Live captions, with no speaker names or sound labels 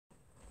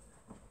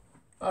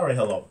All right,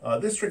 hello.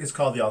 This trick is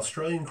called the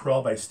Australian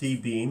Crawl by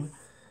Steve Beam.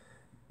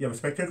 You have a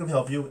spectator who can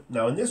help you.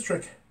 Now in this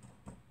trick,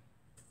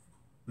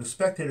 the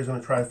spectator is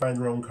going to try to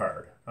find their own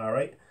card. All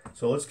right,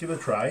 so let's give it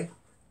a try.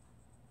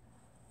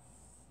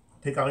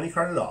 Take out any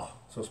card at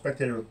all. So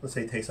spectator, let's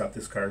say, takes out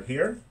this card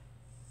here.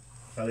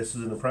 Now this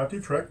is an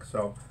impromptu trick,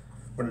 so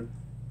we're going to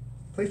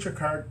place your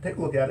card, take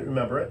a look at it,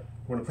 remember it.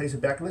 We're going to place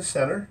it back in the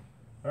center.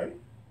 All right,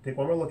 take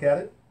one more look at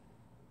it.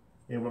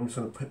 And I'm just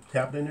going to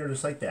tap it in there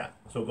just like that.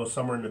 So it goes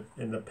somewhere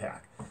in the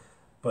pack.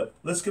 But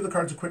let's give the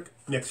cards a quick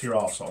mix here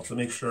also to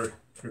make sure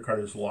your card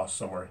is lost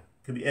somewhere.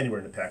 It could be anywhere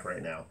in the pack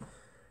right now.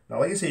 Now,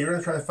 like I say, you're going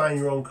to try to find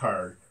your own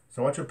card.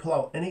 So I want you to pull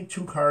out any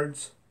two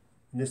cards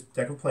in this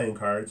deck of playing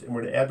cards, and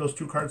we're going to add those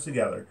two cards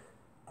together.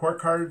 Court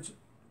cards,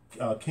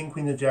 King,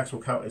 Queen, and Jacks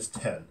will count as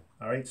 10.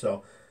 All right,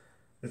 so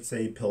let's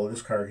say you pull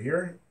this card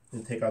here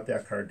and take out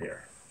that card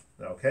there.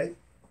 Okay,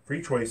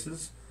 free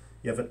choices.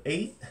 You have an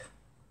 8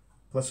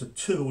 plus a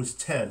 2 is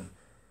 10.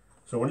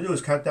 So what I'm going to do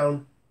is count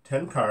down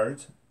 10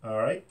 cards. All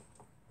right.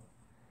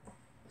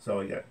 So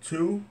you got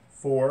 2,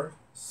 4,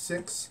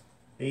 6,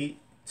 8,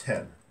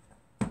 10.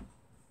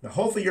 Now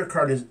hopefully your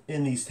card is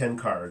in these 10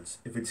 cards.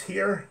 If it's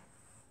here,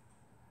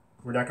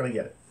 we're not going to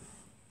get it.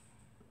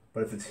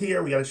 But if it's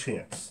here, we got a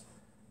chance.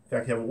 In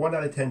fact, you have a 1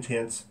 out of 10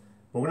 chance.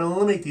 But we're going to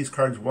eliminate these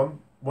cards one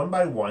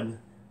by one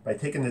by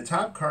taking the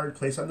top card,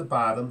 place on the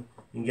bottom,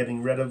 and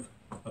getting rid of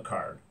a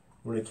card.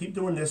 We're going to keep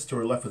doing this till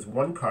we're left with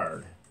one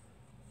card.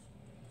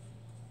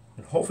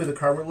 And hopefully the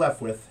card we're left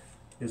with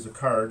is the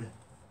card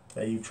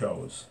that you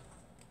chose.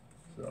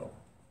 So,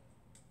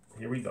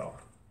 here we go.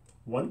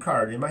 One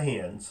card in my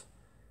hands.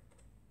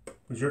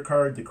 Was your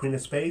card the Queen of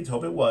Spades?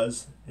 Hope it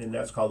was. And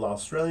that's called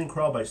Australian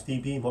Crawl by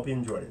Steve Beam. Hope you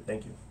enjoyed it.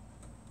 Thank you.